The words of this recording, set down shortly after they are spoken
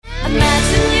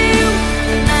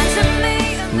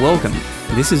Welcome.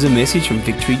 This is a message from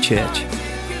Victory Church.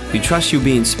 We trust you'll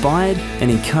be inspired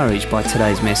and encouraged by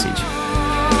today's message.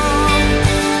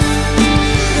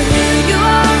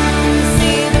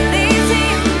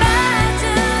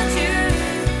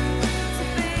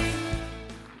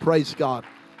 Praise God.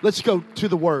 Let's go to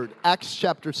the Word. Acts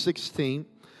chapter 16.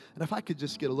 And if I could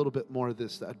just get a little bit more of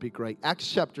this, that'd be great. Acts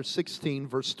chapter 16,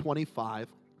 verse 25.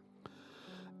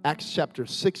 Acts chapter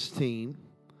 16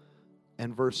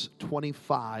 and verse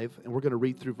 25. And we're going to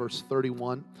read through verse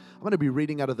 31. I'm going to be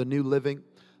reading out of the New Living.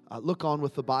 Look on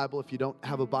with the Bible. If you don't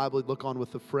have a Bible, look on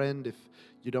with a friend. If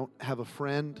you don't have a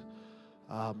friend,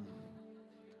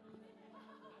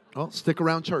 stick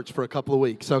around church for a couple of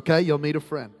weeks, okay? You'll meet a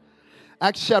friend.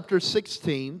 Acts chapter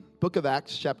 16, book of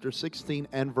Acts chapter 16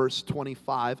 and verse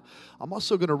 25. I'm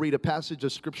also going to read a passage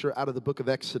of Scripture out of the book of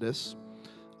Exodus.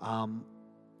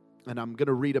 And I'm going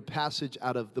to read a passage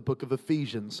out of the book of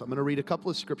Ephesians. I'm going to read a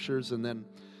couple of scriptures and then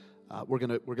we're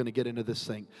going to get into this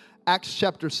thing. Acts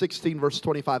chapter 16, verse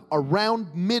 25.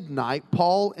 Around midnight,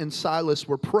 Paul and Silas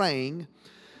were praying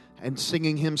and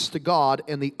singing hymns to God,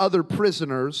 and the other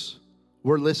prisoners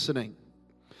were listening.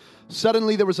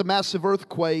 Suddenly there was a massive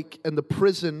earthquake, and the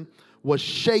prison was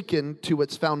shaken to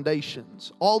its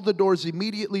foundations. All the doors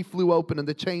immediately flew open, and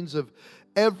the chains of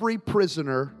every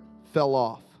prisoner fell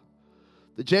off.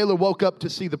 The jailer woke up to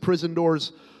see the prison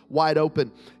doors wide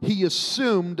open. He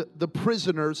assumed the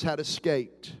prisoners had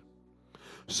escaped.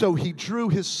 So he drew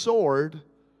his sword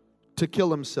to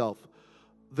kill himself.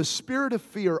 The spirit of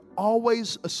fear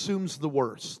always assumes the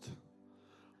worst.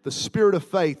 The spirit of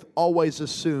faith always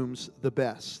assumes the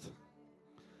best.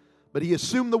 But he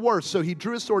assumed the worst, so he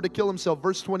drew his sword to kill himself.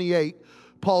 Verse 28,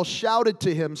 Paul shouted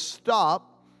to him,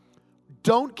 "Stop,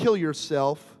 don't kill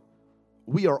yourself,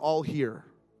 we are all here."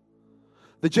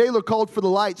 The jailer called for the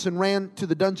lights and ran to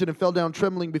the dungeon and fell down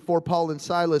trembling before Paul and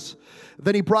Silas.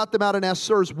 Then he brought them out and asked,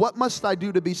 "Sirs, what must I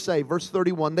do to be saved?" Verse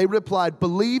 31, they replied,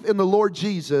 "Believe in the Lord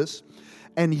Jesus,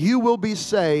 and you will be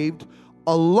saved,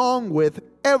 along with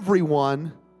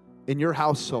everyone in your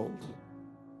household."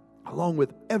 Along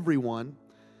with everyone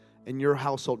in your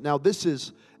household. Now this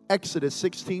is Exodus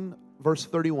 16 verse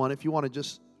 31. If you want to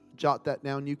just jot that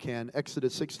down, you can.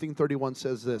 Exodus 16:31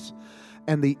 says this.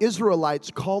 And the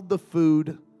Israelites called the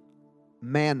food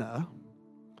manna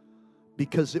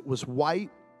because it was white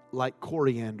like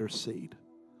coriander seed.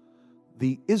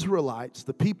 The Israelites,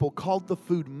 the people, called the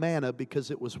food manna because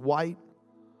it was white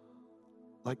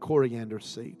like coriander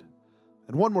seed.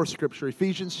 And one more scripture,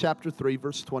 Ephesians chapter 3,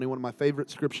 verse 20, one of my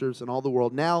favorite scriptures in all the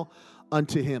world. Now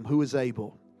unto him who is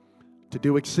able to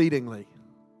do exceedingly,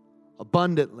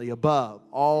 abundantly, above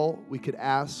all we could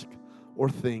ask or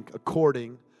think,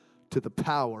 according to the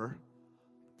power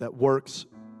that works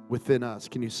within us.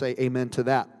 Can you say amen to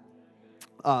that?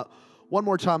 One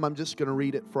more time, I'm just going to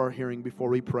read it for our hearing before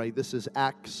we pray. This is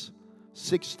Acts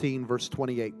 16, verse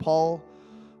 28. Paul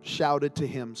shouted to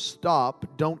him, "Stop,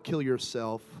 don't kill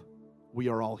yourself. We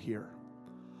are all here."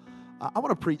 I want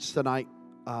to preach tonight.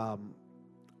 I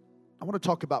want to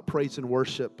talk about praise and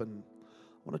worship, and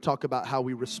I want to talk about how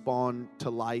we respond to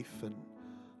life and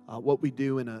what we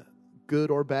do in a good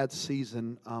or bad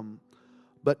season.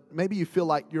 But maybe you feel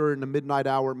like you're in a midnight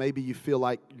hour. Maybe you feel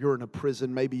like you're in a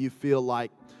prison. Maybe you feel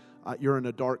like you're in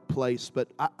a dark place. But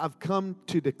I've come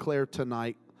to declare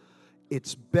tonight,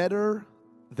 it's better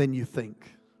than you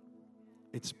think.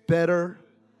 It's better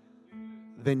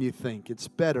than you think. It's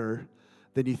better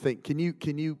than you think. Can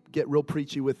you get real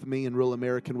preachy with me and real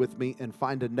American with me and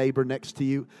find a neighbor next to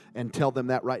you and tell them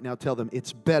that right now? Tell them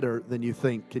it's better than you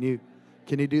think. Can you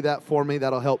do that for me?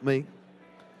 That'll help me.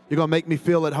 You're going to make me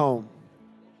feel at home.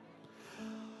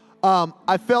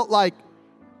 I felt like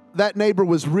that neighbor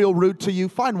was real rude to you.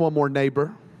 Find one more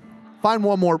neighbor. Find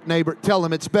one more neighbor. Tell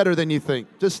them it's better than you think.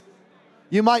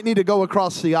 You might need to go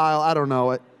across the aisle. I don't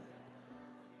know it.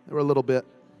 They were a little bit.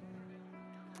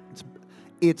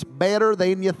 It's better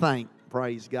than you think.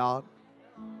 Praise God.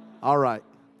 All right.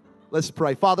 Let's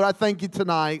pray. Father, I thank you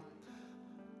tonight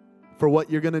for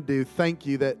what you're going to do. Thank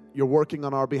you that you're working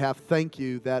on our behalf. Thank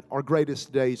you that our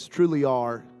greatest days truly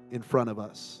are in front of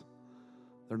us.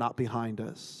 They're not behind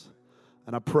us.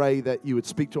 And I pray that you would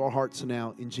speak to our hearts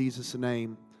now. In Jesus'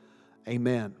 name,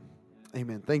 amen.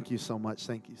 Amen. Thank you so much.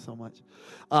 Thank you so much.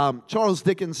 Charles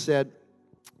Dickens said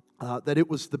that it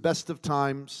was the best of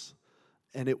times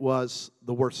and it was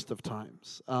the worst of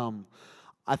times.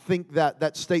 I think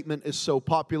that statement is so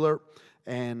popular,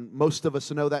 and most of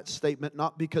us know that statement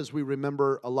not because we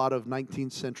remember a lot of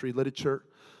 19th century literature,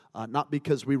 not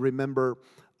because we remember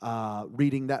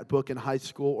reading that book in high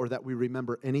school or that we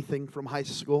remember anything from high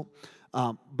school,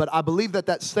 But I believe that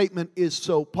that statement is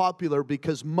so popular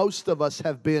because most of us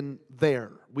have been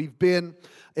there. We've been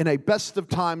in a best of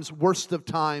times, worst of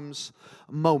times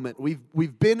moment.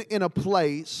 We've been in a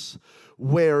place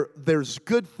where there's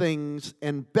good things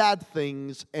and bad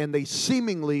things, and they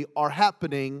seemingly are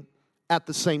happening at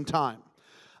the same time.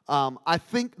 I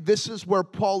think this is where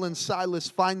Paul and Silas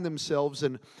find themselves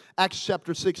in Acts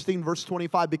chapter 16, verse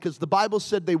 25, because the Bible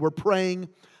said they were praying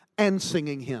and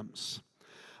singing hymns.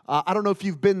 I don't know if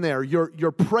you've been there.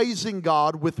 You're praising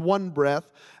God with one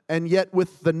breath, and yet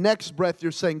with the next breath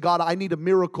you're saying, God, I need a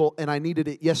miracle, and I needed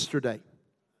it yesterday.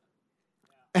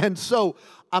 And so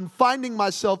I'm finding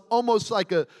myself almost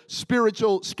like a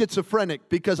spiritual schizophrenic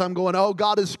because I'm going, oh,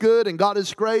 God is good and God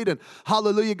is great and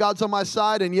hallelujah, God's on my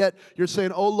side. And yet you're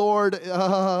saying, oh, Lord,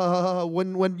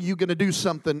 when are you going to do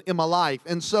something in my life?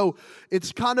 And so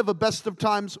it's kind of a best of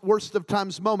times, worst of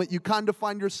times moment. You kind of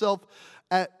find yourself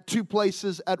at two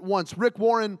places at once. Rick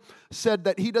Warren said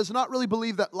that he does not really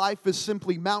believe that life is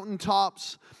simply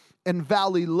mountaintops and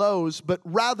valley lows, but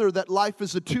rather that life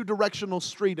is a two-directional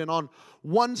street. And on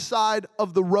one side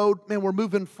of the road, man, we're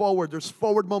moving forward. There's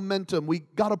forward momentum. We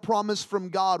got a promise from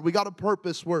God. We got a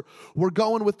purpose. We're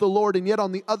going with the Lord. And yet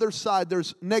on the other side,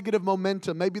 there's negative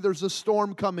momentum. Maybe there's a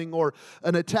storm coming or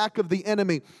an attack of the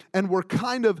enemy. And we're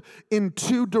kind of in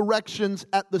two directions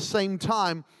at the same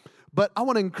time. But I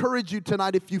want to encourage you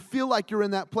tonight, if you feel like you're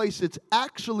in that place, it's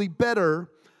actually better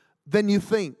than you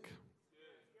think.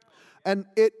 And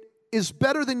it is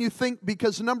better than you think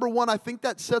because, number one, I think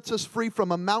that sets us free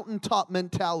from a mountaintop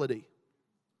mentality.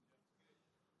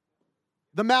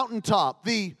 The mountaintop,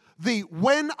 the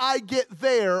when I get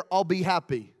there, I'll be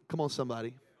happy. Come on,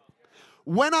 somebody.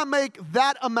 When I make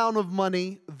that amount of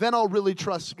money, then I'll really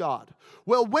trust God.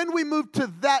 Well, when we move to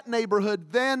that neighborhood,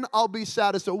 then I'll be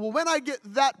satisfied. Well, when I get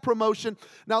that promotion.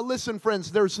 Now listen,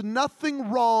 friends, there's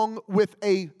nothing wrong with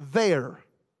a there,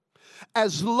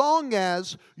 as long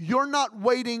as you're not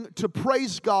waiting to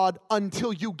praise God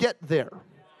until you get there.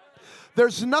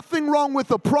 There's nothing wrong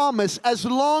with a promise as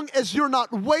long as you're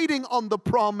not waiting on the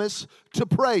promise to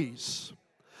praise.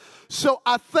 So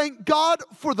I thank God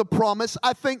for the promise.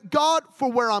 I thank God for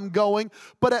where I'm going.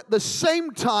 But at the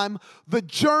same time, the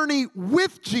journey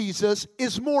with Jesus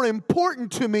is more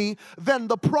important to me than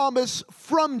the promise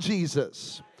from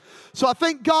Jesus. So I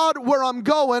thank God where I'm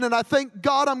going, and I thank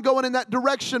God I'm going in that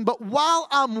direction. But while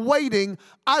I'm waiting,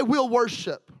 I will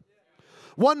worship.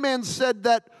 One man said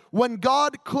that when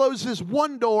God closes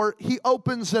one door, He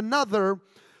opens another,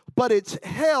 but it's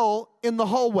hell in the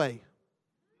hallway.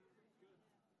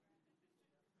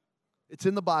 It's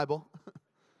in the Bible.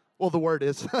 Well, the word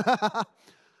is.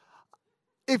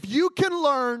 If you can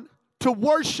learn to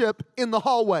worship in the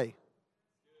hallway,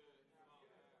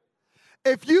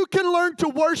 if you can learn to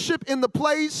worship in the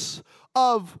place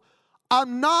of,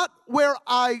 I'm not where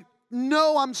I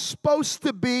know I'm supposed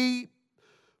to be,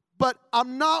 but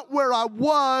I'm not where I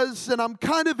was, and I'm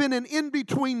kind of in an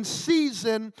in-between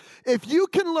season. If you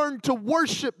can learn to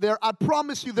worship there, I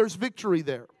promise you there's victory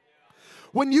there.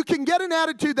 When you can get an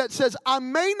attitude that says, I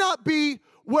may not be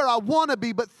where I want to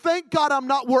be, but thank God I'm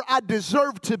not where I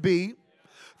deserve to be.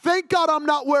 Thank God I'm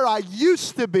not where I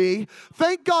used to be.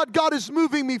 Thank God God is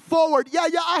moving me forward. Yeah,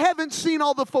 I haven't seen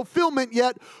all the fulfillment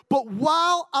yet, but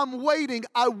while I'm waiting,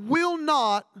 I will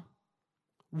not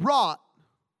rot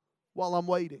while I'm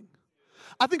waiting.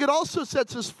 I think it also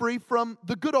sets us free from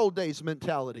the good old days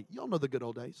mentality. Y'all know the good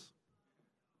old days.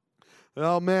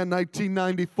 Oh man,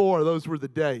 1994, those were the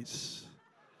days.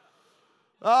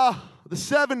 The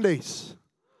 70s,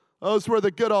 those were the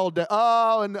good old days.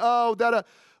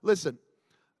 Listen,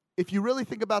 if you really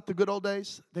think about the good old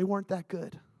days, they weren't that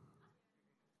good.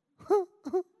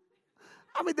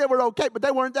 I mean, they were okay, but they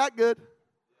weren't that good.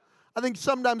 I think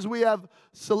sometimes we have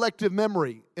selective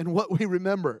memory in what we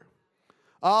remember.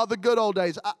 The good old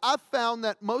days. I've found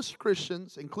that most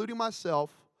Christians, including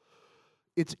myself,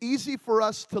 it's easy for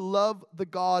us to love the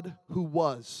God who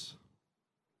was.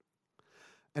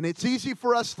 And it's easy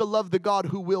for us to love the God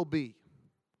who will be.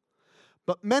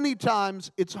 But many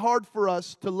times, it's hard for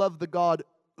us to love the God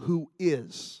who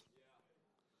is.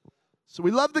 So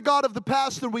we love the God of the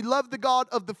past and we love the God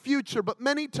of the future, but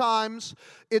many times,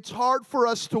 it's hard for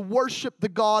us to worship the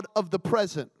God of the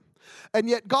present. And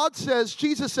yet God says,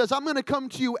 Jesus says, I'm going to come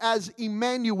to you as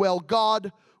Emmanuel,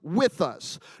 God with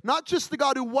us. Not just the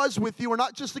God who was with you or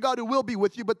not just the God who will be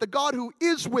with you, but the God who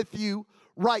is with you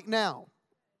right now.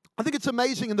 I think it's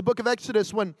amazing in the book of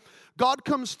Exodus when God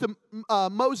comes to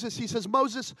Moses, He says,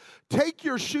 Moses, take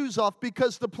your shoes off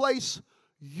because the place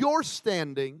you're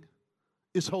standing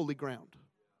is holy ground.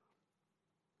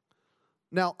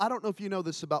 Now, I don't know if you know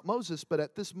this about Moses, but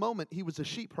at this moment, he was a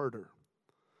sheep herder.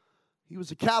 He was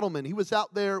a cattleman. He was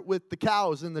out there with the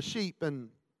cows and the sheep and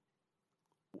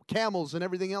camels and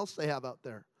everything else they have out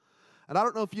there. And I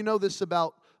don't know if you know this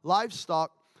about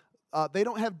livestock. They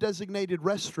don't have designated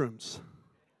restrooms.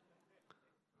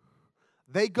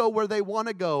 They go where they want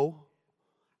to go,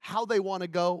 how they want to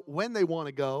go, when they want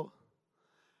to go.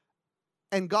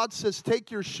 And God says,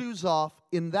 take your shoes off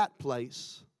in that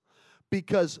place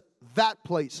because that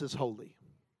place is holy.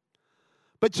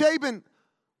 But Jabin,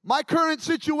 my current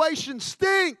situation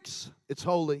stinks. It's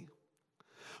holy.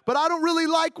 But I don't really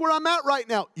like where I'm at right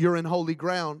now. You're in holy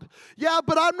ground. Yeah,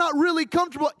 but I'm not really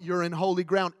comfortable. You're in holy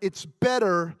ground. It's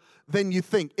better than you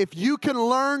think. If you can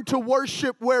learn to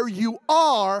worship where you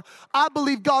are, I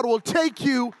believe God will take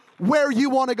you where you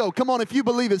want to go. Come on, if you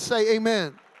believe it, say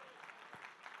amen.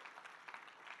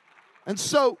 And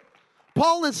so,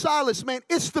 Paul and Silas, man,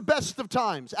 it's the best of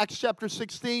times. Acts chapter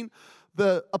 16,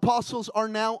 the apostles are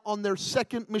now on their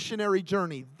second missionary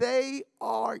journey. They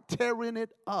are tearing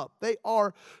it up. They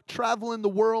are traveling the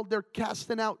world. They're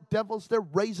casting out devils. They're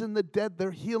raising the dead.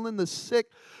 They're healing the sick.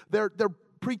 They're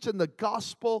preaching the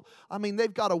gospel. I mean,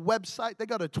 they've got a website. They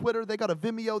got a Twitter. They got a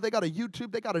Vimeo. They got a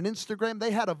YouTube. They got an Instagram.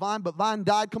 They had a Vine, but Vine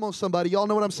died. Come on, somebody. Y'all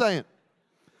know what I'm saying.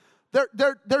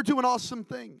 They're doing awesome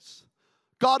things.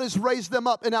 God has raised them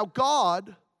up. And now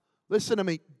God, listen to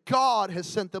me, God has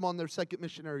sent them on their second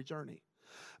missionary journey.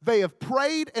 They have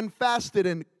prayed and fasted,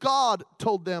 and God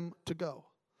told them to go.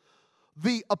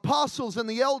 The apostles and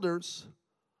the elders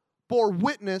bore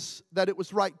witness that it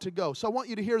was right to go. So I want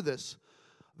you to hear this.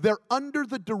 They're under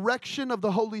the direction of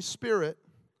the Holy Spirit.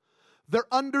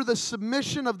 They're under the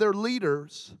submission of their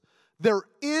leaders. They're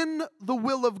in the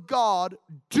will of God,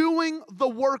 doing the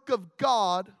work of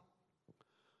God,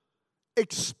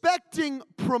 expecting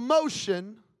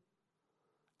promotion,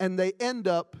 and they end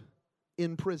up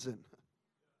in prison.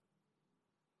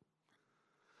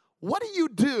 What do you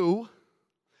do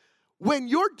when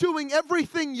you're doing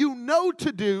everything you know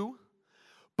to do,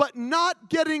 but not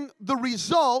getting the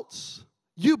results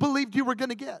you believed you were going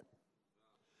to get?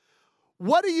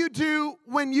 What do you do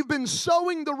when you've been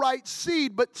sowing the right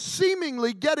seed, but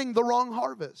seemingly getting the wrong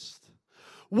harvest?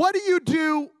 What do you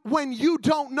do when you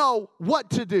don't know what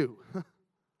to do?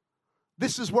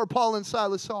 This is where Paul and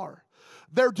Silas are.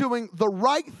 They're doing the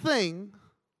right thing,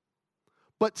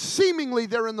 but seemingly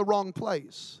they're in the wrong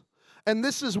place. And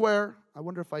this is where, I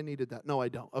wonder if I needed that. No, I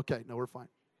don't. Okay, no, we're fine.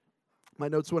 My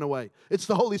notes went away. It's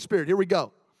the Holy Spirit. Here we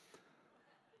go.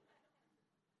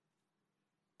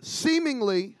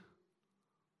 Seemingly,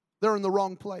 they're in the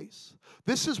wrong place.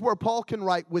 This is where Paul can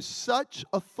write with such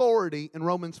authority in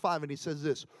Romans 5, and he says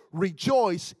this,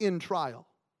 rejoice in trial.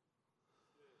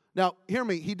 Now, hear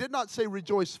me, he did not say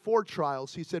rejoice for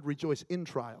trials, he said rejoice in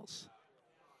trials.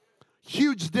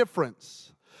 Huge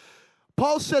difference.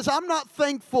 Paul says, I'm not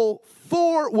thankful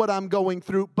for what I'm going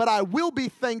through, but I will be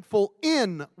thankful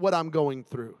in what I'm going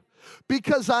through.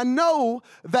 Because I know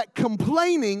that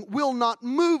complaining will not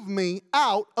move me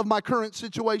out of my current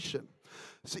situation.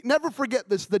 See, never forget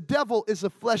this. The devil is a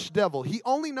flesh devil. He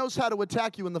only knows how to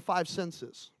attack you in the five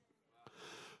senses.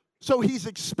 So he's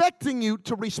expecting you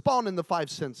to respond in the five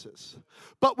senses.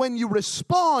 But when you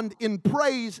respond in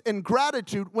praise and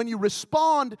gratitude, when you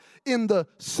respond in the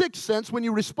sixth sense, when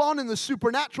you respond in the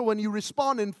supernatural, when you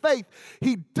respond in faith,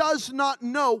 he does not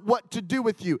know what to do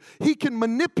with you. He can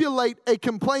manipulate a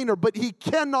complainer, but he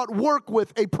cannot work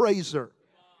with a praiser.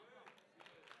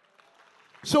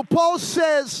 So Paul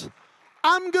says,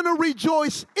 I'm going to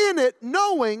rejoice in it,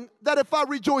 knowing that if I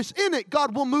rejoice in it,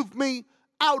 God will move me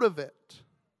out of it.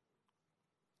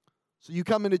 So you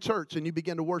come into church and you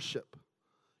begin to worship.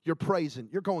 You're praising.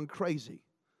 You're going crazy.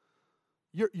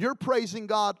 You're praising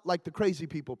God like the crazy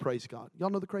people praise God.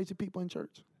 Y'all know the crazy people in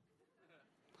church?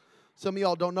 Some of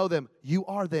y'all don't know them. You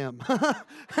are them.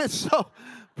 And so,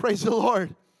 praise the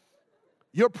Lord.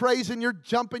 You're praising, you're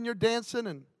jumping, you're dancing,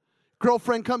 and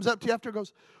girlfriend comes up to you after and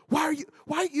goes, why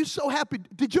are you so happy?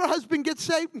 Did your husband get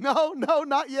saved? No,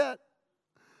 not yet.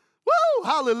 Woo,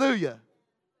 hallelujah.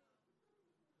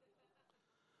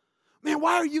 Man,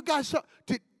 why are you guys so...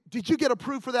 Did you get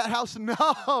approved for that house?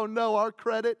 No, our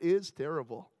credit is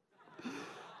terrible.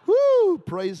 Woo,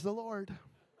 praise the Lord.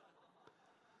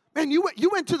 Man, you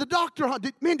went to the doctor, huh?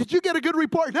 Did you get a good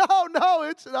report? No,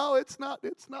 it's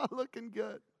not looking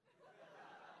good.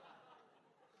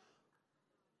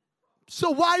 So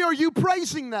why are you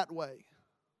praising that way?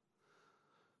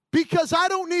 Because I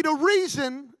don't need a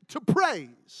reason to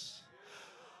praise.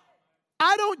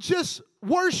 I don't just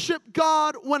worship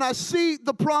God when I see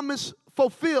the promise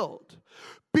fulfilled.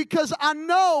 Because I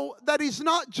know that He's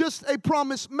not just a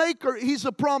promise maker, He's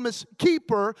a promise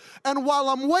keeper. And while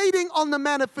I'm waiting on the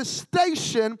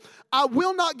manifestation, I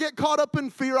will not get caught up in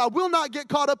fear. I will not get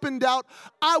caught up in doubt.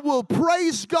 I will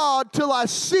praise God till I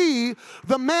see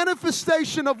the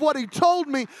manifestation of what He told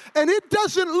me. And it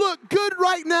doesn't look good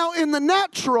right now in the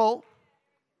natural,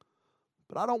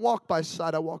 but I don't walk by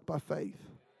sight, I walk by faith.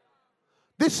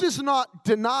 This is not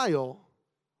denial,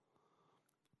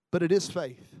 but it is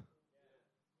faith.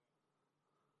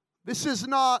 This is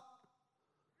not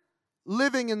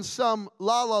living in some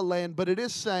la-la land, but it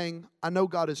is saying, I know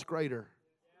God is greater.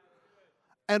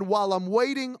 And while I'm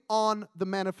waiting on the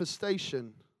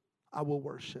manifestation, I will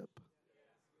worship.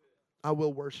 I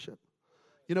will worship.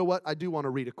 You know what? I do want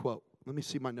to read a quote. Let me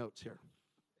see my notes here.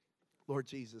 Lord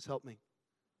Jesus, help me.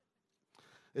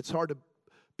 It's hard to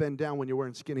bend down when you're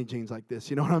wearing skinny jeans like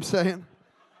this. You know what I'm saying?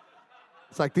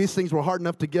 It's like these things were hard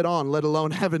enough to get on, let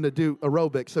alone having to do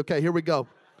aerobics. Okay, here we go.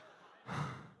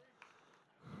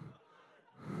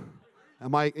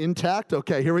 Am I intact?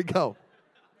 Okay, here we go.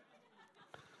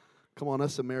 Come on,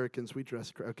 us Americans, we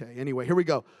dress. Okay, anyway, here we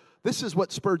go. This is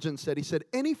what Spurgeon said. He said,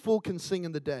 any fool can sing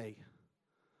in the day.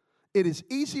 It is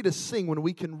easy to sing when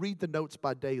we can read the notes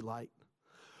by daylight.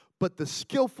 But the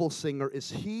skillful singer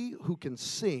is he who can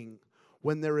sing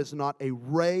when there is not a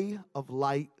ray of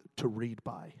light to read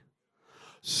by.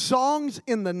 Songs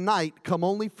in the night come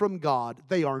only from God.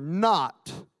 They are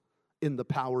not in the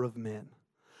power of men.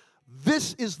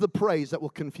 This is the praise that will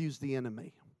confuse the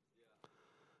enemy.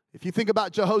 If you think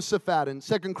about Jehoshaphat in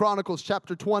 2 Chronicles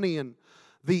chapter 20, and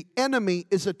the enemy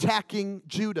is attacking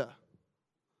Judah.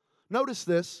 Notice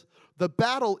this, the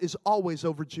battle is always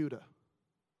over Judah.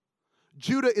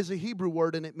 Judah is a Hebrew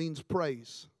word and it means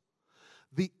praise.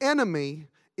 The enemy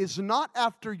is not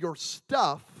after your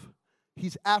stuff,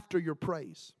 he's after your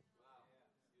praise.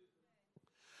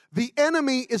 The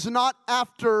enemy is not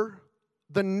after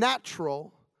the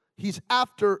natural, he's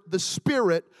after the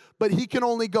spirit, but he can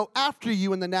only go after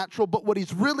you in the natural, but what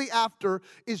he's really after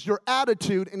is your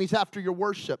attitude, and he's after your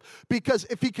worship. Because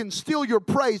if he can steal your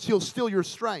praise, he'll steal your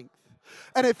strength.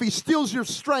 And if he steals your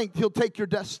strength, he'll take your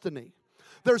destiny.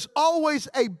 There's always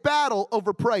a battle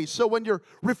over praise. So when your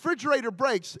refrigerator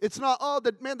breaks, it's not, oh,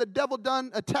 the devil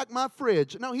done attacked my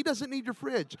fridge. No, he doesn't need your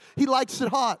fridge. He likes it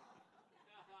hot.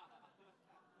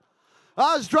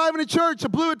 I was driving to church, I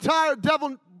blew a tire,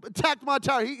 devil attacked my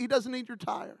tire. He doesn't need your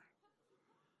tire.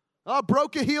 I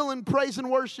broke a heel in praise and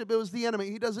worship. It was the enemy.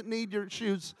 He doesn't need your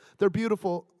shoes. They're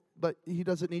beautiful, but he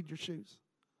doesn't need your shoes.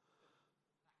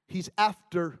 He's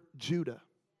after Judah.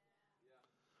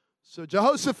 So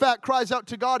Jehoshaphat cries out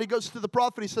to God. He goes to the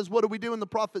prophet. He says, what do we do? And the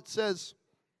prophet says,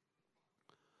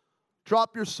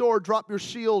 drop your sword, drop your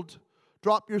shield,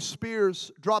 drop your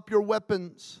spears, drop your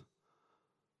weapons,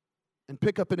 and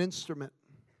pick up an instrument.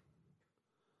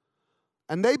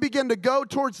 And they begin to go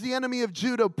towards the enemy of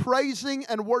Judah, praising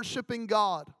and worshiping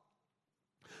God,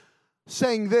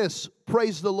 saying this,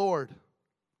 praise the Lord.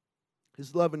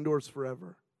 His love endures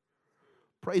forever.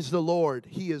 Praise the Lord.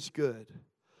 He is good.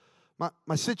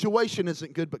 My situation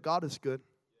isn't good, but God is good.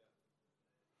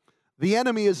 The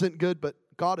enemy isn't good, but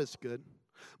God is good.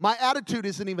 My attitude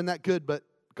isn't even that good, but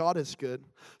God is good.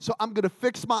 So I'm going to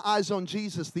fix my eyes on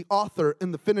Jesus, the author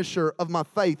and the finisher of my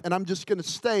faith, and I'm just going to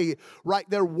stay right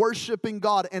there worshiping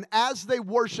God. And as they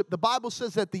worship, the Bible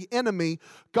says that the enemy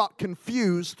got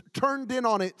confused, turned in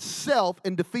on itself,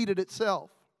 and defeated itself.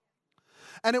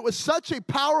 And it was such a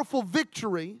powerful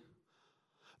victory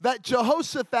that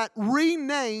Jehoshaphat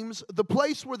renames the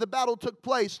place where the battle took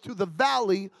place to the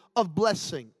Valley of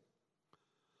Blessing.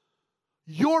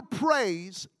 Your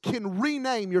praise can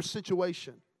rename your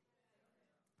situation.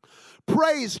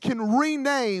 Praise can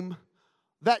rename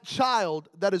that child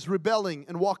that is rebelling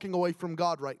and walking away from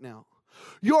God right now.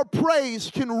 Your praise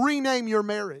can rename your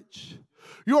marriage.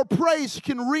 Your praise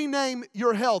can rename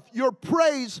your health. Your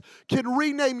praise can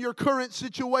rename your current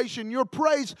situation. Your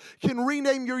praise can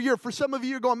rename your year. For some of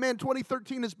you, you're going, man,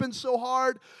 2013 has been so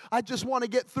hard. I just want to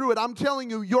get through it. I'm telling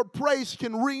you, your praise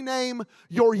can rename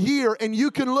your year. And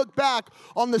you can look back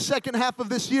on the second half of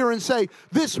this year and say,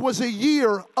 this was a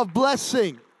year of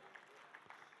blessing.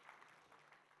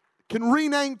 Can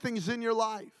rename things in your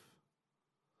life.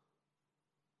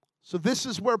 So this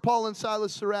is where Paul and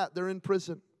Silas are at. They're in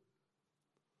prison.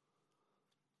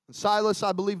 And Silas,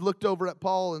 I believe, looked over at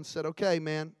Paul and said, okay,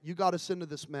 man, you got us into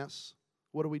this mess.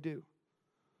 What do we do?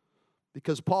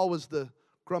 Because Paul was the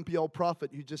grumpy old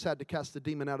prophet who just had to cast the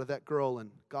demon out of that girl and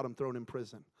got him thrown in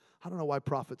prison. I don't know why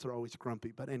prophets are always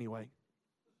grumpy, but anyway.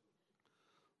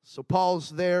 So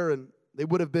Paul's there, and they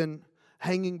would have been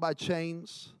hanging by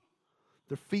chains.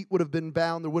 Their feet would have been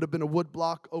bound. There would have been a wood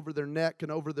block over their neck and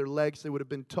over their legs. They would have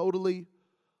been totally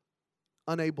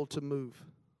unable to move.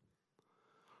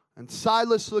 And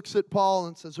Silas looks at Paul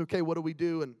and says, okay, what do we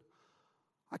do? And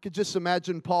I could just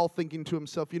imagine Paul thinking to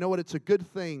himself, you know what, it's a good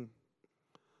thing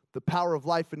the power of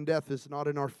life and death is not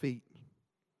in our feet.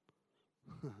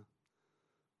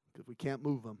 Because we can't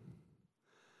move them.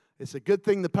 It's a good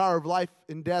thing the power of life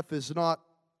and death is not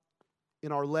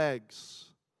in our legs.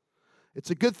 It's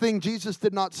a good thing Jesus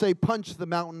did not say, punch the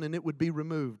mountain and it would be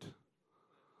removed.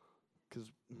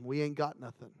 Because we ain't got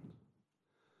nothing.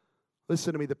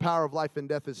 Listen to me, the power of life and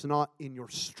death is not in your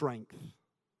strength.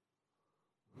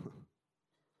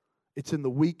 It's in the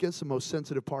weakest and most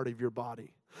sensitive part of your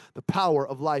body. The power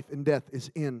of life and death is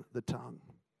in the tongue.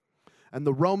 And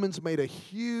the Romans made a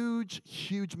huge,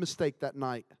 huge mistake that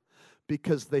night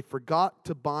because they forgot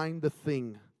to bind the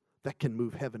thing that can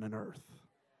move heaven and earth.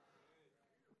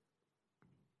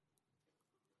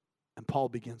 And Paul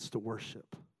begins to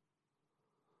worship.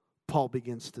 Paul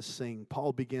begins to sing.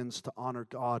 Paul begins to honor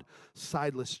God.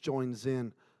 Silas joins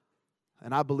in.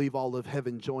 And I believe all of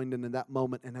heaven joined in that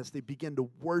moment. And as they begin to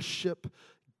worship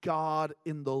God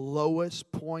in the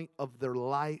lowest point of their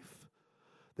life,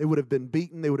 they would have been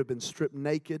beaten. They would have been stripped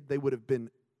naked. They would have been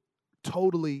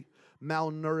totally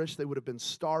malnourished. They would have been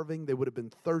starving. They would have been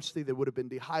thirsty. They would have been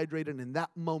dehydrated. And in that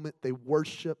moment, they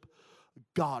worship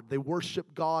God. They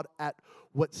worship God at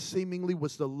what seemingly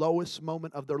was the lowest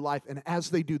moment of their life. And as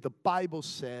they do, the Bible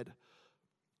said,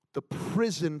 the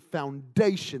prison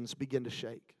foundations begin to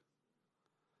shake.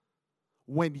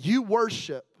 When you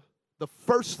worship, the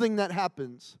first thing that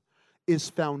happens is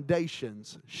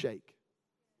foundations shake.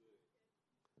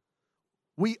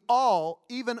 We all,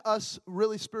 even us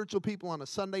really spiritual people on a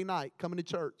Sunday night coming to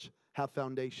church, have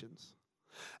foundations.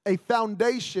 A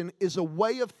foundation is a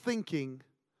way of thinking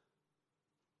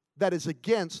that is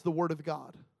against the Word of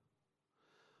God.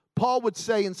 Paul would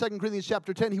say in 2 Corinthians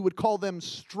chapter 10, he would call them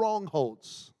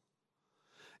strongholds.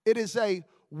 It is a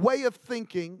way of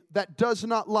thinking that does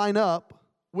not line up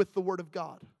with the Word of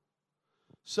God.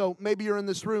 So maybe you're in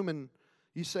this room and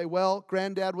you say, well,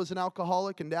 granddad was an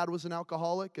alcoholic and dad was an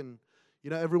alcoholic, and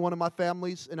everyone in my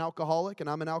family's an alcoholic, and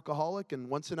I'm an alcoholic, and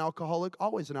once an alcoholic,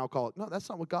 always an alcoholic. No, that's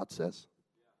not what God says.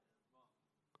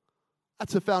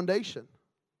 That's a foundation.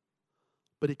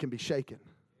 But it can be shaken.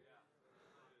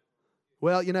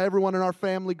 Well, everyone in our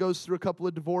family goes through a couple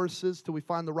of divorces till we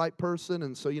find the right person,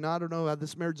 and so, I don't know how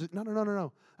this marriage is.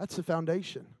 No. That's the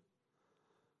foundation.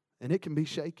 And it can be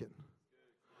shaken.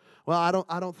 Well,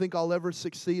 I don't think I'll ever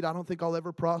succeed. I don't think I'll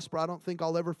ever prosper. I don't think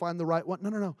I'll ever find the right one.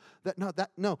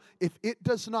 No. If it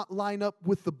does not line up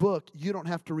with the book, you don't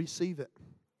have to receive it.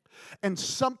 And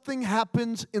something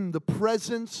happens in the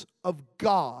presence of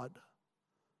God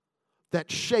that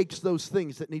shakes those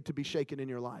things that need to be shaken in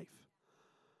your life.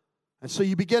 And so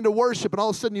you begin to worship, and all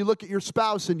of a sudden you look at your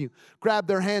spouse and you grab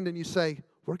their hand and you say,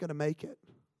 we're going to make it.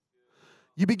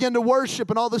 You begin to worship,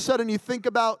 and all of a sudden you think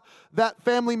about that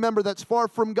family member that's far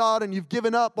from God, and you've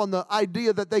given up on the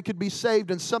idea that they could be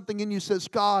saved, and something in you says,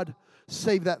 God,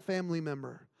 save that family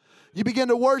member. You begin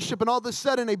to worship, and all of a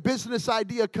sudden a business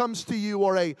idea comes to you,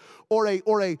 or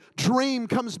a dream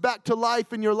comes back to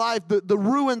life in your life. The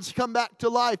ruins come back to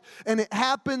life, and it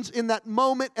happens in that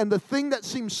moment, and the thing that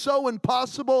seems so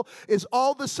impossible is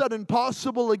all of a sudden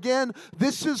possible again.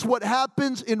 This is what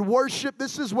happens in worship.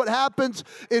 This is what happens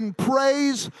in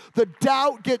praise. The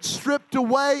doubt gets stripped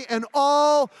away, and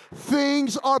all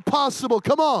things are possible.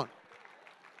 Come on.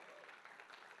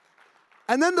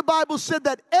 And then the Bible said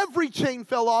that every chain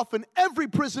fell off and every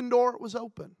prison door was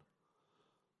open.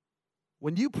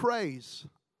 When you praise,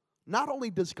 not only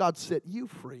does God set you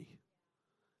free,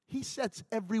 He sets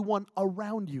everyone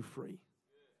around you free.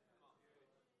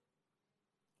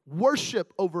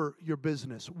 Worship over your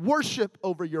business. Worship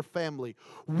over your family.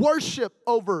 Worship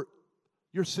over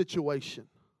your situation.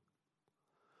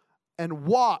 And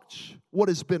watch what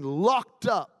has been locked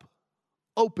up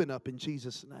open up in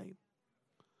Jesus' name.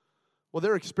 Well,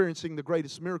 they're experiencing the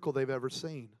greatest miracle they've ever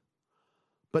seen.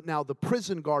 But now the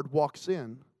prison guard walks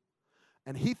in,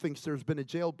 and he thinks there's been a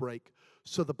jailbreak.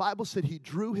 So the Bible said he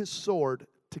drew his sword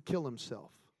to kill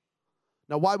himself.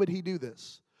 Now, why would he do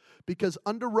this? Because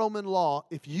under Roman law,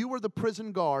 if you were the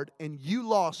prison guard and you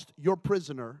lost your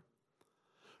prisoner,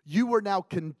 you were now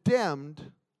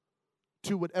condemned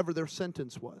to whatever their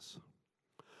sentence was.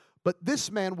 But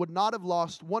this man would not have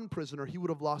lost one prisoner. He would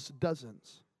have lost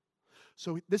dozens.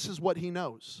 So this is what he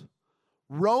knows.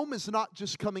 Rome is not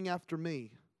just coming after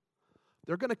me.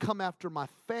 They're going to come after my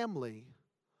family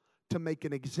to make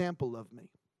an example of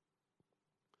me.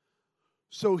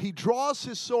 So he draws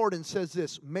his sword and says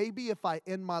this, maybe if I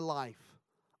end my life,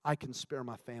 I can spare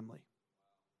my family.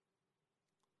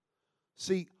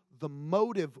 See, the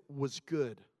motive was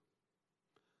good.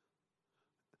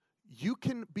 You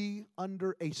can be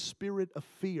under a spirit of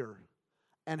fear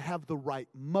and have the right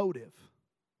motive,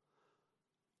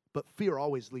 but fear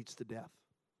always leads to death.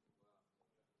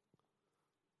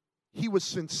 He was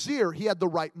sincere, he had the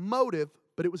right motive,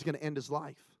 but it was going to end his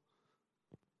life.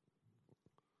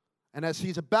 And as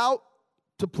he's about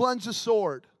to plunge the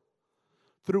sword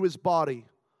through his body,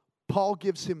 Paul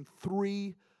gives him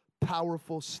 3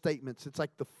 powerful statements. It's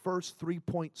like the first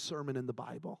 3-point sermon in the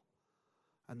Bible.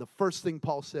 And the first thing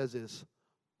Paul says is,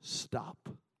 stop.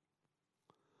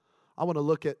 I want to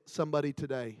look at somebody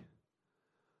today,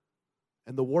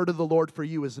 and the word of the Lord for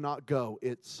you is not go,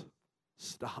 it's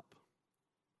stop.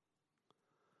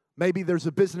 Maybe there's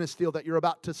a business deal that you're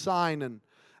about to sign,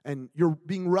 and you're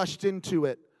being rushed into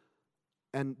it,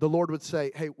 and the Lord would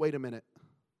say, hey, wait a minute.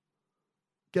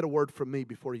 Get a word from me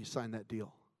before you sign that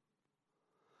deal.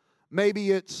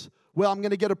 Maybe it's, well, I'm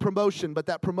going to get a promotion, but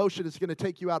that promotion is going to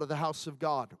take you out of the house of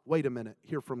God. Wait a minute,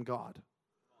 hear from God.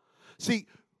 See,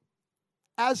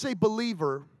 as a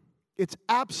believer, it's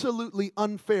absolutely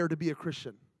unfair to be a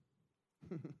Christian.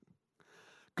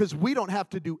 Because we don't have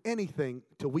to do anything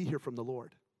till we hear from the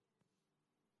Lord.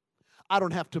 I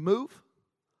don't have to move.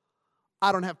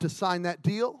 I don't have to sign that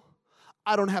deal.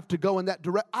 I don't have to go in that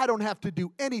direction. I don't have to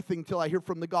do anything till I hear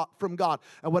from God.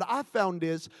 And what I found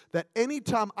is that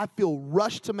anytime I feel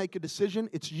rushed to make a decision,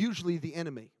 it's usually the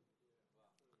enemy.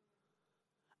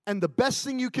 And the best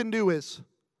thing you can do is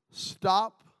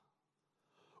stop,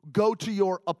 go to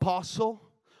your apostle,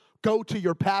 go to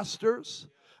your pastors,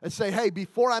 and say, hey,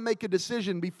 before I make a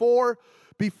decision, before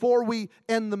we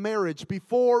end the marriage,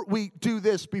 before we do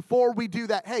this, before we do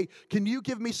that, hey, can you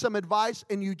give me some advice?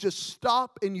 And you just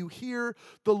stop and you hear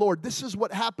the Lord. This is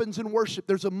what happens in worship.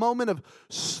 There's a moment of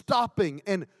stopping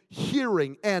and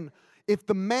hearing. And if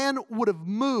the man would have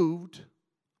moved,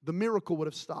 the miracle would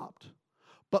have stopped.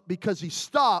 But because he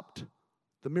stopped,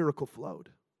 the miracle flowed.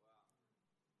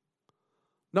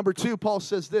 Number 2, Paul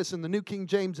says this. In the New King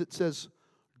James, it says,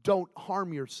 don't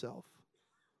harm yourself.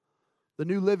 The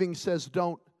New Living says,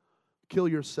 don't kill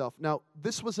yourself. Now,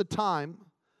 this was a time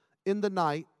in the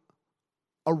night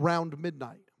around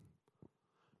midnight.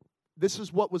 This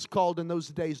is what was called in those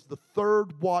days the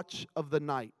third watch of the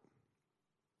night.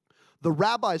 The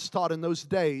rabbis taught in those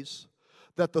days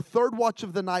that the third watch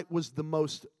of the night was the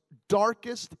most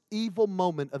darkest, evil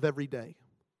moment of every day.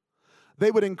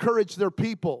 They would encourage their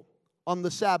people on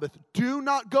the Sabbath, do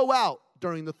not go out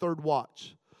during the third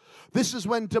watch. This is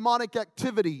when demonic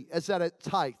activity is at its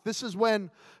height. This is when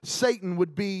Satan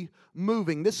would be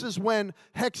moving. This is when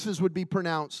hexes would be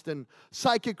pronounced and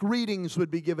psychic readings would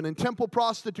be given and temple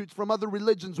prostitutes from other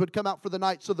religions would come out for the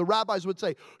night. So the rabbis would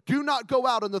say, do not go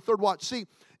out on the third watch. See,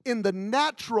 in the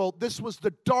natural, this was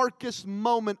the darkest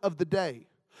moment of the day.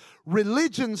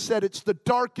 Religion said it's the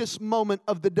darkest moment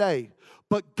of the day.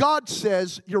 But God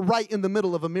says you're right in the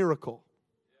middle of a miracle.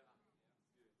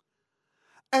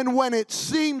 And when it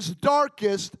seems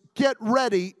darkest, get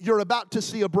ready, you're about to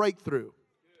see a breakthrough.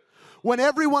 When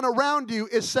everyone around you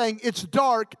is saying, it's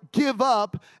dark, give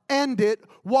up, end it,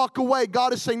 walk away,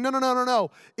 God is saying,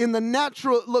 no. In the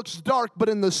natural, it looks dark, but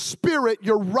in the spirit,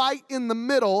 you're right in the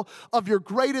middle of your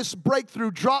greatest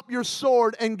breakthrough. Drop your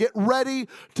sword and get ready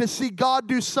to see God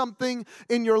do something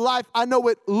in your life. I know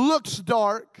it looks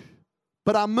dark,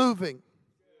 but I'm moving.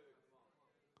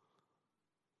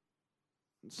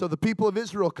 So the people of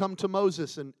Israel come to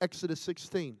Moses in Exodus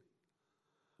 16.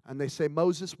 And they say,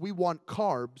 Moses, we want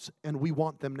carbs and we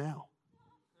want them now.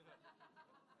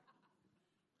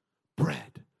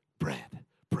 Bread.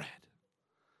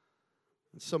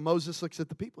 And so Moses looks at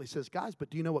the people. He says, guys, but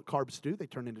do you know what carbs do? They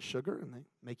turn into sugar and they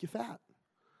make you fat.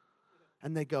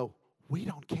 And they go, we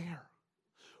don't care.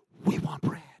 We want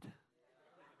bread.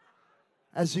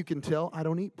 As you can tell, I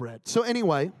don't eat bread. So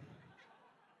anyway.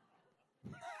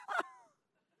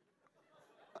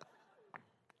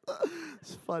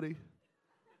 It's funny.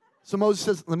 So Moses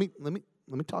says, let me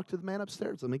talk to the man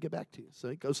upstairs. Let me get back to you. So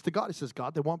he goes to God. He says,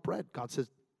 God, they want bread. God says,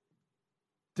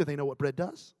 do they know what bread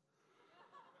does?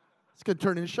 It's going to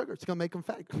turn into sugar. It's going to make them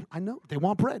fat. I know. They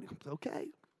want bread. Okay.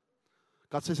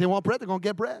 God says they want bread. They're going to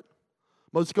get bread.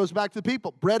 Moses goes back to the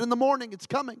people. Bread in the morning. It's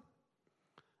coming.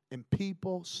 And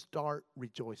people start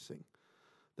rejoicing.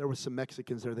 There were some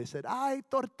Mexicans there. They said, ay,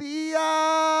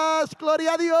 tortillas,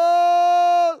 gloria a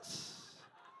Dios.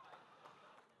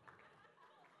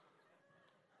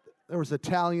 There was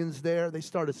Italians there. They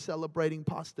started celebrating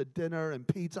pasta dinner and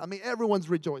pizza. I mean, everyone's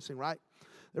rejoicing, right?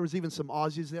 There was even some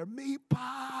Aussies there. Meat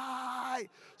pie.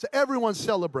 So everyone's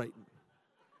celebrating.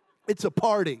 It's a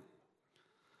party.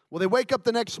 Well, they wake up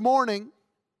the next morning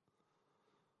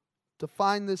to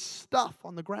find this stuff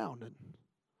on the ground. And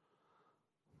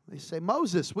they say,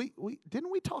 Moses,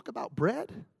 didn't we talk about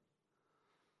bread?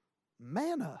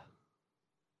 Manna.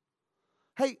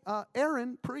 Hey,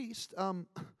 Aaron, priest,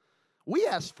 we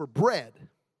asked for bread.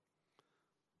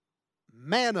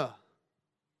 Manna.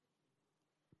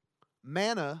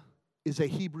 Manna is a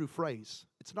Hebrew phrase.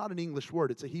 It's not an English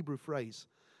word, it's a Hebrew phrase.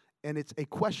 And it's a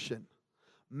question.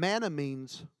 Manna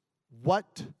means,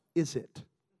 what is it?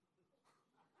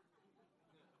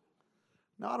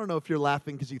 Now, I don't know if you're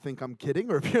laughing because you think I'm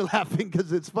kidding or if you're laughing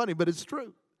because it's funny, but it's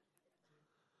true.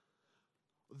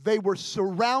 They were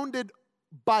surrounded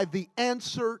by the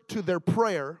answer to their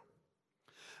prayer.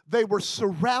 They were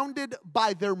surrounded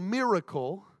by their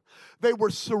miracle. They were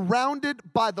surrounded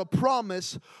by the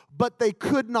promise, but they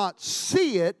could not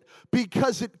see it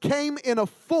because it came in a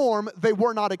form they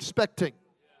were not expecting.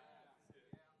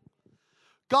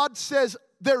 God says,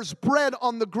 there's bread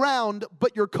on the ground,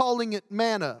 but you're calling it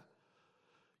manna.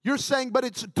 You're saying, but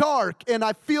it's dark, and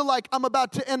I feel like I'm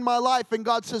about to end my life. And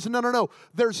God says, no.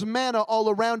 There's manna all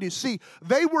around you. See,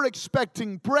 they were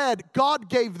expecting bread. God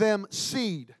gave them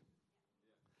seed.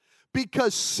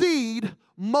 Because seed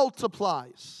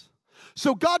multiplies.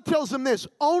 So God tells them this,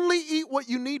 only eat what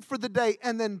you need for the day,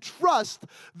 and then trust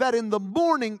that in the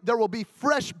morning there will be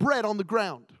fresh bread on the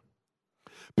ground.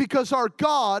 Because our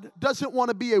God doesn't want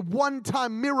to be a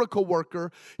one-time miracle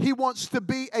worker. He wants to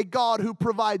be a God who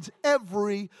provides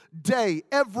every day,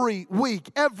 every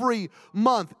week, every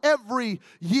month, every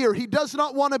year. He does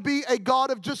not want to be a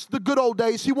God of just the good old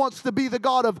days. He wants to be the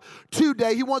God of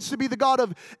today. He wants to be the God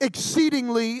of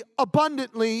exceedingly,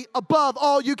 abundantly, above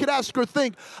all you could ask or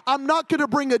think. I'm not going to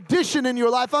bring addition in your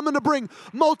life. I'm going to bring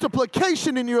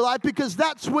multiplication in your life because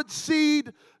that's what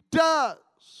seed does.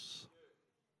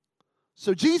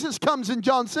 So Jesus comes in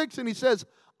John 6 and he says,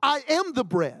 I am the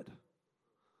bread.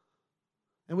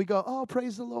 And we go, oh,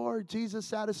 praise the Lord. Jesus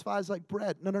satisfies like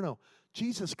bread. No.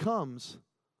 Jesus comes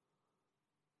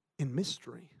in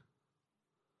mystery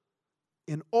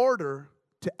in order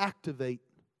to activate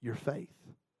your faith.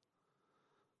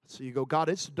 So you go, God,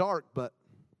 it's dark, but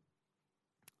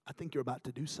I think you're about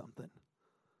to do something.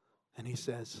 And he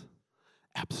says,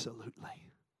 absolutely.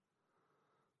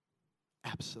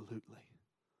 Absolutely.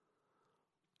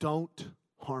 Don't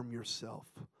harm yourself.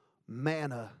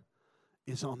 Manna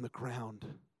is on the ground.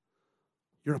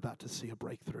 You're about to see a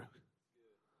breakthrough.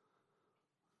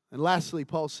 And lastly,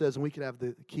 Paul says, and we can have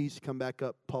the keys come back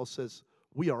up. Paul says,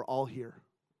 we are all here.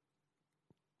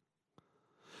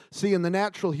 See, in the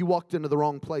natural, he walked into the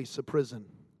wrong place, a prison.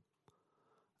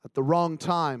 At the wrong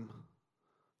time,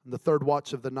 in the third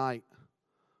watch of the night,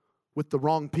 with the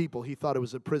wrong people. He thought it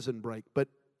was a prison break. But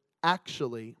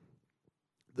actually,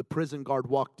 the prison guard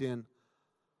walked in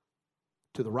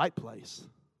to the right place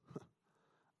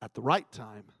at the right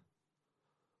time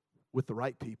with the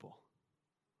right people.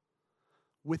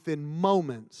 Within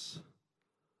moments,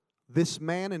 this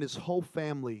man and his whole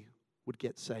family would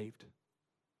get saved.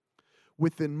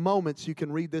 Within moments, you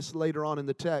can read this later on in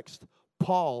the text,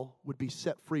 Paul would be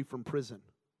set free from prison.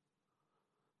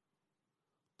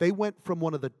 They went from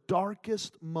one of the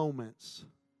darkest moments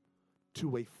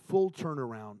to a full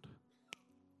turnaround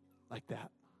like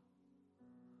that.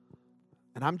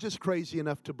 And I'm just crazy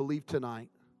enough to believe tonight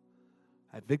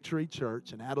at Victory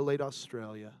Church in Adelaide,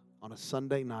 Australia, on a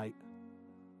Sunday night,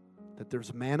 that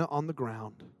there's manna on the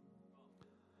ground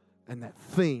and that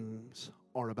things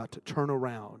are about to turn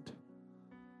around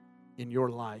in your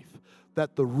life,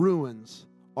 that the ruins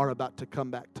are about to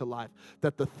come back to life,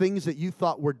 that the things that you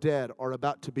thought were dead are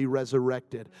about to be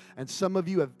resurrected. And some of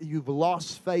you you've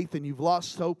lost faith and you've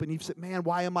lost hope and you've said, man,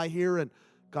 why am I here? And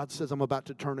God says, I'm about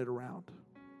to turn it around.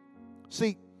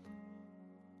 See,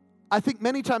 I think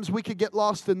many times we could get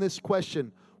lost in this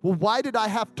question. Well, why did I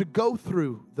have to go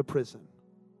through the prison?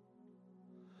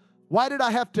 Why did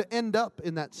I have to end up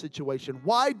in that situation?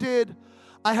 Why did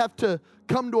I have to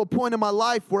come to a point in my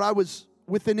life where I was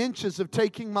within inches of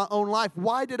taking my own life?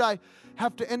 Why did I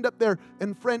have to end up there?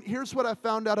 And friend, here's what I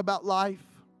found out about life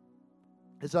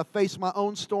as I faced my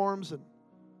own storms. And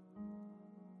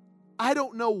I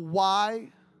don't know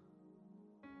why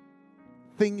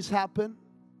things happen,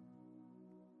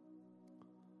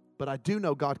 but I do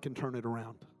know God can turn it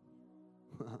around.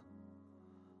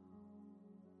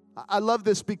 I love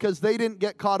this because they didn't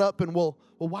get caught up in, well,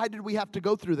 why did we have to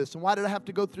go through this? And why did I have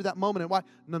to go through that moment? And why?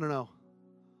 No.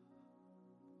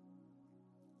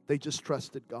 They just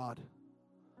trusted God.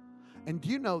 And do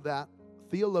you know that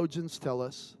theologians tell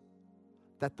us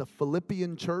that the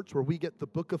Philippian church, where we get the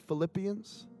book of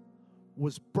Philippians,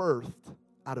 was birthed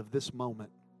out of this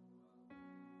moment.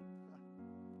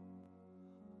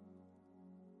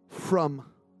 from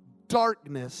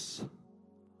darkness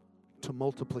to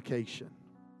multiplication.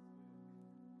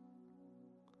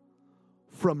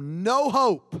 From no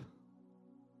hope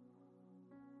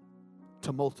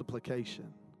to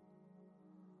multiplication.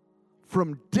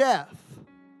 From death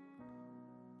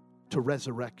to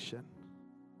resurrection.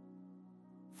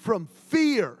 From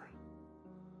fear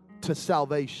to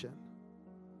salvation.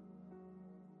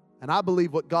 And I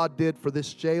believe what God did for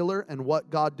this jailer and what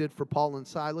God did for Paul and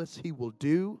Silas, He will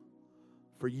do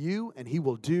for you and He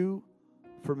will do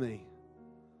for me.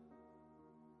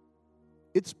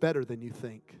 It's better than you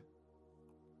think.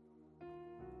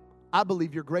 I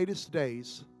believe your greatest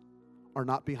days are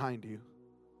not behind you.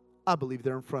 I believe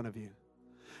they're in front of you.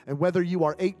 And whether you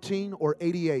are 18 or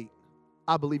 88,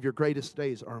 I believe your greatest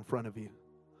days are in front of you.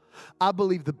 I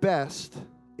believe the best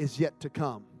is yet to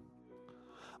come.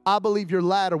 I believe your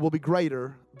latter will be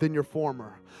greater than your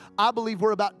former. I believe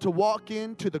we're about to walk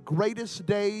into the greatest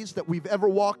days that we've ever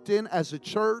walked in as a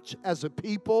church, as a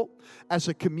people, as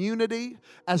a community,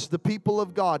 as the people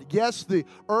of God. Yes, the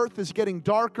earth is getting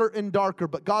darker and darker,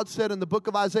 but God said in the book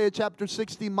of Isaiah chapter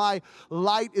 60, my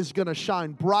light is going to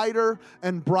shine brighter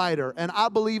and brighter. And I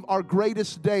believe our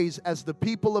greatest days as the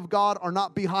people of God are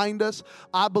not behind us.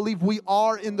 I believe we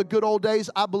are in the good old days.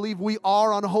 I believe we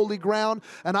are on holy ground,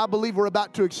 and I believe we're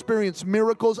about to experience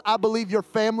miracles. I believe your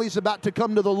family's about to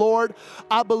come to the Lord.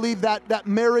 I believe that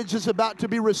marriage is about to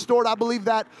be restored. I believe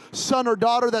that son or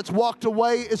daughter that's walked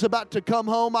away is about to come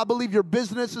home. I believe your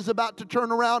business is about to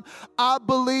turn around. I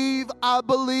believe.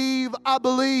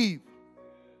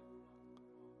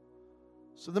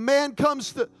 So the man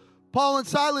comes to Paul and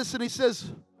Silas and he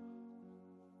says,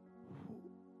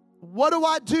 what do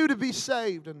I do to be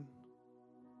saved? And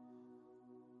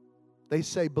they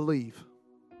say, believe.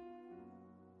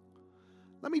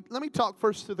 Let me talk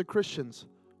first to the Christians.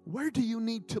 Where do you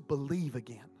need to believe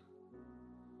again?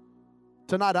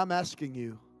 Tonight I'm asking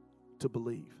you to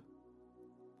believe.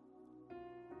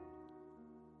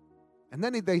 And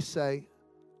then they say,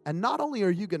 and not only are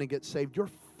you going to get saved, your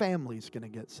family's going to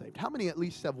get saved. How many at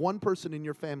least have one person in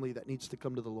your family that needs to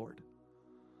come to the Lord?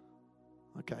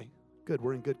 Okay, good.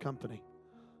 We're in good company.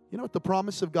 You know what the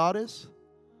promise of God is?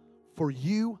 For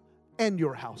you and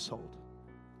your household.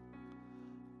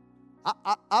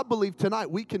 I believe tonight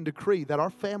we can decree that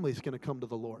our family is going to come to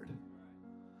the Lord.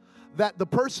 That the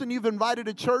person you've invited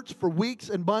to church for weeks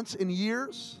and months and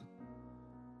years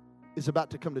is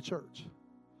about to come to church.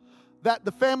 That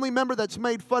the family member that's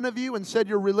made fun of you and said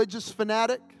you're a religious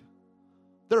fanatic,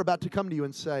 they're about to come to you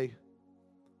and say,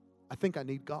 I think I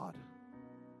need God.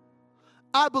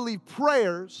 I believe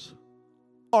prayers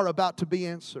are about to be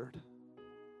answered.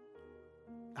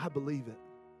 I believe it.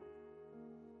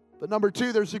 But number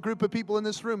two, there's a group of people in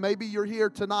this room. Maybe you're here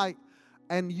tonight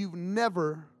and you've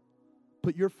never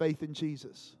put your faith in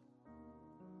Jesus.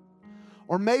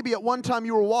 Or maybe at one time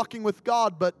you were walking with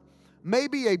God, but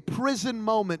maybe a prison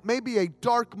moment, maybe a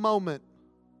dark moment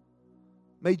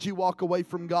made you walk away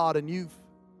from God and you've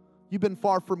been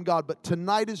far from God. But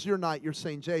tonight is your night. You're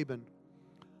saying, Jabin,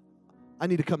 I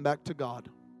need to come back to God.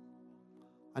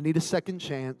 I need a second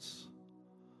chance.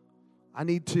 I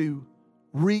need to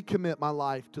recommit my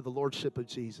life to the Lordship of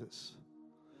Jesus.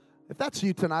 If that's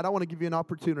you tonight, I want to give you an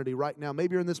opportunity right now.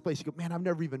 Maybe you're in this place. You go, man, I've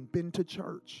never even been to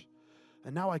church.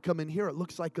 And now I come in here, it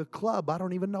looks like a club. I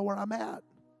don't even know where I'm at.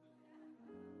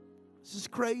 This is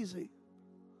crazy.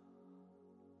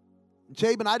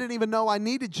 Jabin, I didn't even know I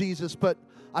needed Jesus, but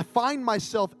I find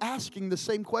myself asking the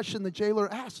same question the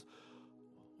jailer asked.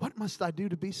 What must I do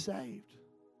to be saved?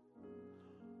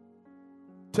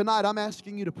 Tonight, I'm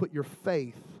asking you to put your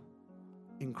faith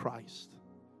in Christ.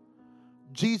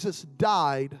 Jesus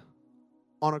died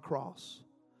on a cross.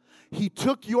 He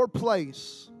took your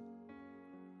place.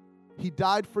 He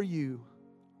died for you.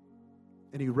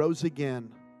 And He rose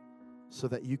again so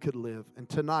that you could live. And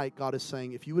tonight, God is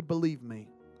saying, if you would believe me,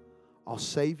 I'll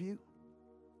save you.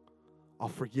 I'll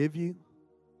forgive you.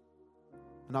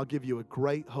 And I'll give you a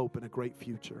great hope and a great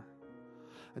future.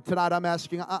 And tonight I'm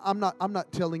asking, I'm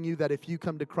not telling you that if you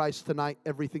come to Christ tonight,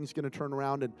 everything's going to turn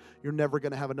around and you're never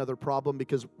going to have another problem,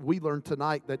 because we learned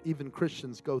tonight that even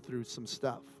Christians go through some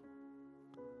stuff.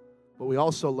 But we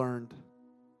also learned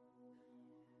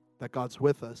that God's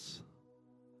with us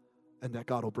and that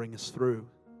God will bring us through.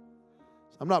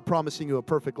 So I'm not promising you a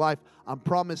perfect life. I'm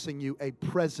promising you a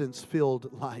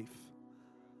presence-filled life.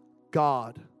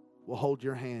 God will hold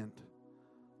your hand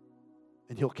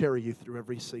and He'll carry you through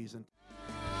every season.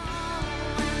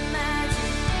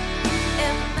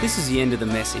 This is the end of the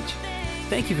message.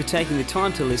 Thank you for taking the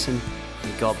time to listen,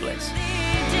 and God bless.